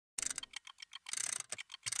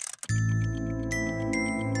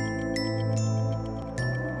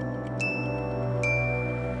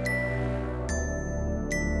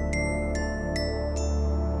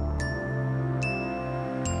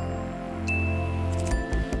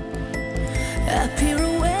I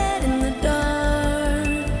pirouette in the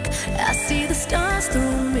dark, I see the stars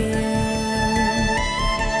through me.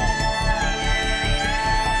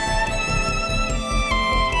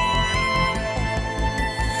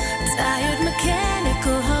 Tired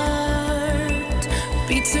mechanical heart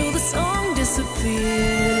beats till the song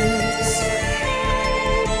disappears.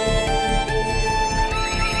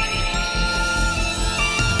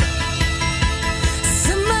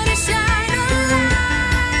 Somebody shine a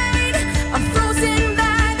light, I'm frozen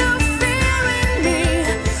by the fear in me.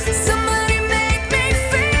 Somebody make me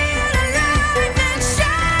feel alive and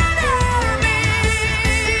shatter me.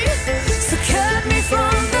 So cut me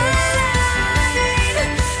from the light,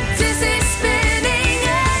 dizzy spinning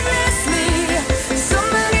endlessly.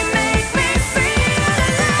 Somebody make me feel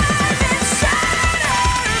alive and shatter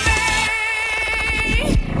me.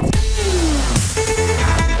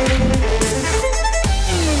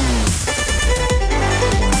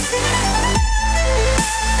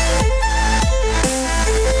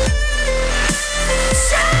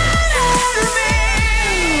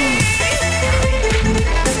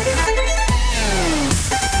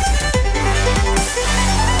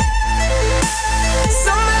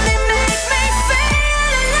 Somebody make me feel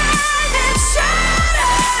alive and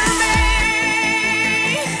shatter me.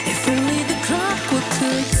 If only the clockwork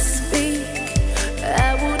could speak, I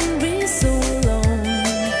wouldn't be so alone.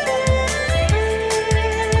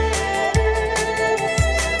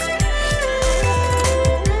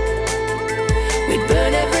 We'd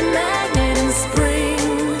burn every magnet in spring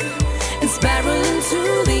and spiral into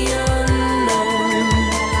the unknown.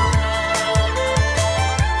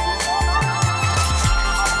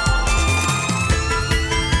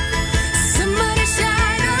 Somebody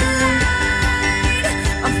shine a light,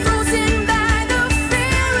 I'm frozen by the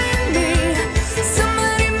fear in me.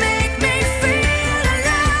 Somebody make me feel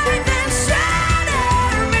alive and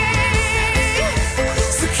shatter me.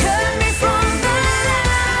 So cut me from the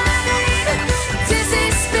light, dizzy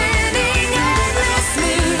spinning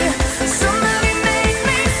endlessly. Somebody make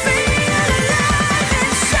me feel alive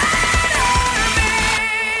and shatter me.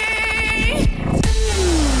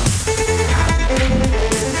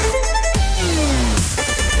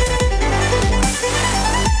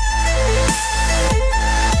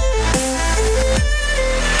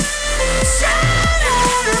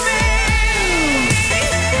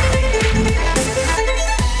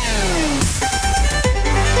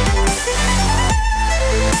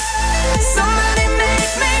 Somebody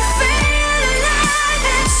make me feel alive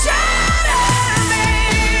and shatter me.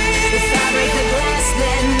 If I break the glass,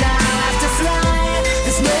 then I'll have to fly.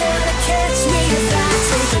 There's no one to catch me if I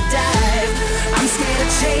take a dive. I'm scared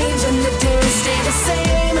of change and the days stay the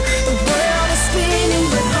same. The world is spinning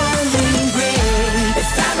but only in gray. If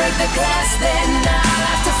I break the glass, then I'll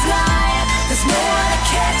have to fly. There's no one to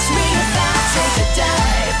catch me if I take a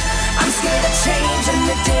dive. I'm scared of change and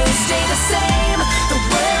the days stay the same. The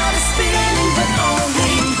world is spinning but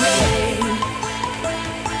only in gray.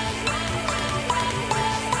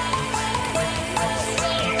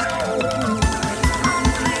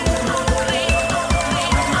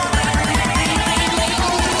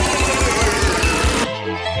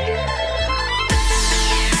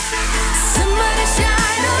 Somebody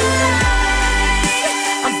shine a light,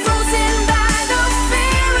 I'm frozen by the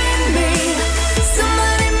fear in me.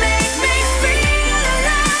 Somebody make me feel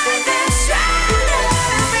alive and shatter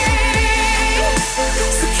me.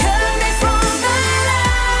 So cut me from the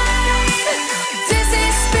light, dizzy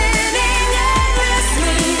spinning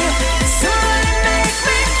endlessly. Somebody make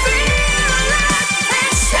me feel alive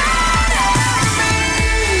and shatter me.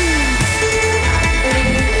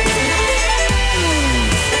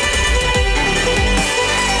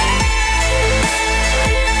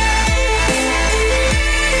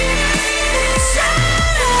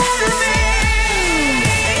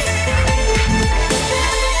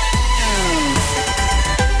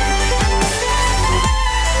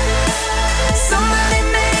 Somebody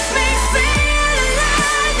make me feel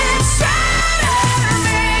alive and shatter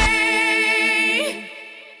me.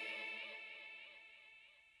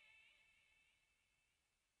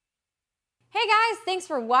 Hey guys, thanks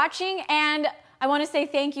for watching, and I want to say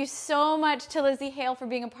thank you so much to Lizzie Hale for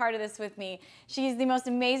being a part of this with me. She's the most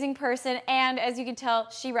amazing person, and as you can tell,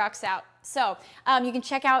 she rocks out. So you can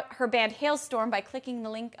check out her band Hailstorm by clicking the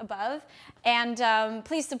link above, and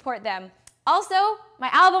please support them. Also, my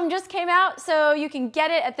album just came out, so you can get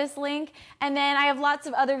it at this link, and then I have lots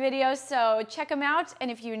of other videos, so check them out, and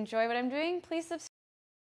if you enjoy what I'm doing, please subscribe.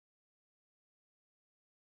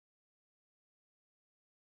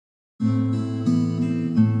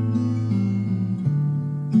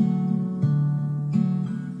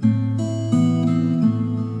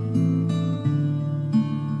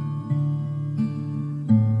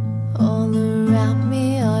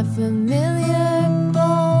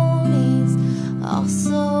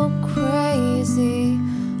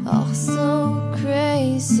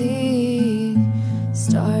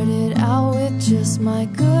 lost my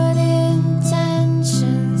good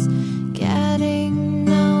intentions, getting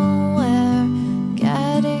nowhere,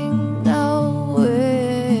 getting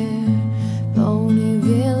nowhere.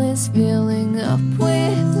 Ponyville is filling up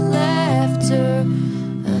with laughter,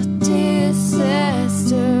 a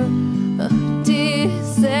disaster, a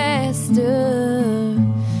disaster.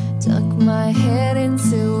 Tuck my head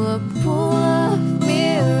into a pool of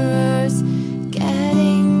mirrors,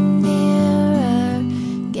 getting nearer,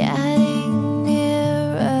 getting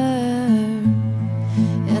nearer.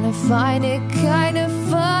 And I find it kind of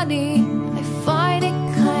funny, I find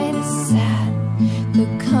it kind of sad. The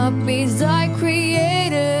copies I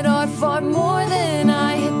created are far more than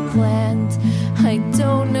I had planned. I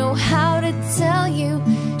don't know how to tell you,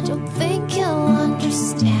 don't think you'll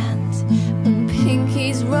understand. When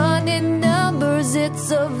Pinky's running numbers,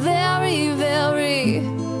 it's a very, very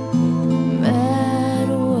mad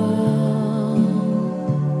world.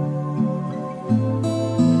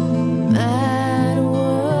 Mad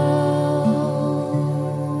world.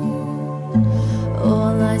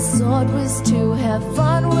 All I sought was to have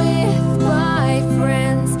fun with my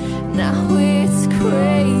friends. Now it's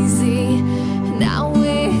crazy, now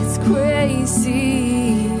it's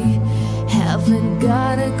crazy. Haven't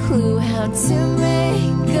got a clue how to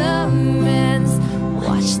make amends.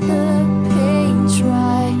 Watch the paint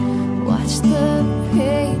dry, watch the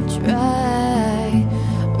paint dry.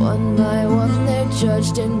 One by one they're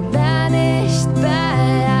judged and banished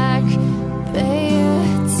back. Pay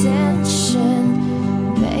attention,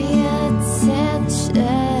 pay attention.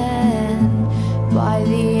 By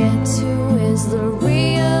the end, who is the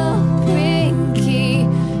real Pinky?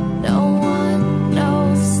 No one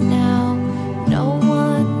knows now, no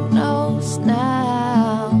one knows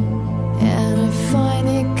now. And I find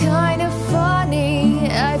it kind of funny,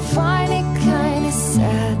 I find it kind of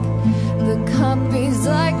sad. The copies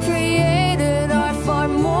I created are far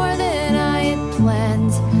more than I had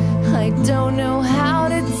planned. I don't know how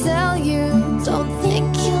to tell you, don't think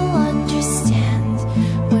you'll understand.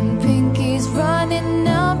 When Pinky's running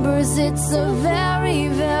numbers, it's a very,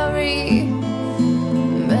 very